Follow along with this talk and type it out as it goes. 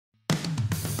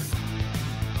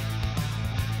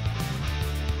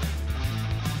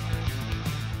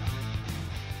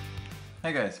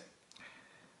Hey guys,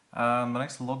 the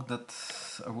next lock that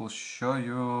I will show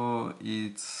you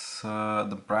it's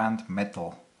the brand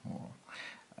Metal,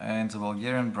 and it's a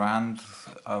Bulgarian brand,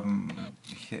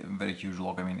 very huge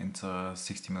lock. I mean it's a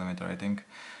 60mm I think.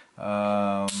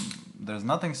 There's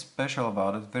nothing special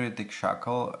about it, very thick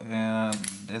shackle.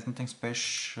 There's nothing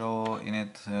special in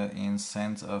it in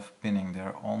sense of pinning. There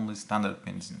are only standard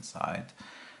pins inside,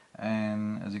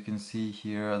 and as you can see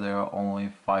here there are only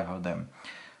 5 of them.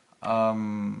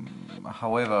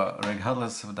 However,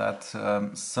 regardless of that,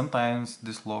 sometimes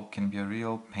this lock can be a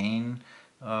real pain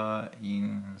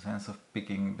in the sense of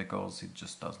picking, because it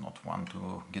just does not want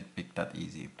to get picked that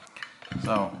easy.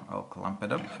 So I'll clamp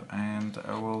it up and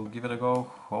I will give it a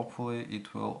go. Hopefully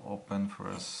it will open for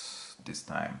us this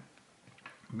time.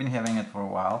 I've been having it for a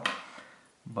while,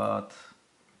 but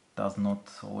does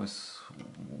not always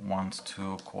want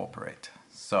to cooperate.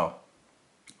 So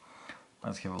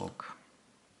let's have a look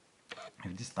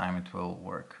if this time it will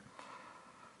work.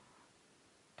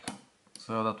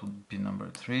 So that would be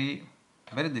number 3.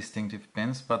 Very distinctive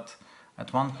pins, but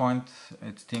at one point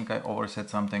I think I overset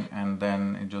something and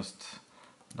then it just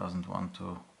doesn't want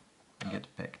to get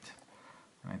picked.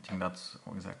 And I think that's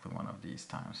exactly one of these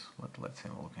times. But let's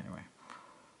have a look anyway.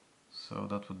 So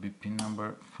that would be pin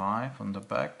number 5 on the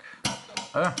back.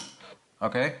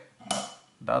 Okay,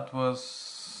 that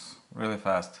was really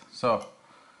fast. So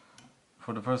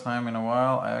for the first time in a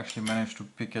while I actually managed to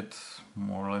pick it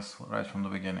more or less right from the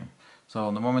beginning.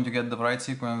 So the moment you get the right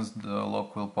sequence, the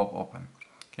lock will pop open.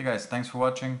 Okay guys, thanks for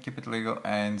watching, keep it legal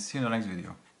and see you in the next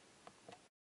video.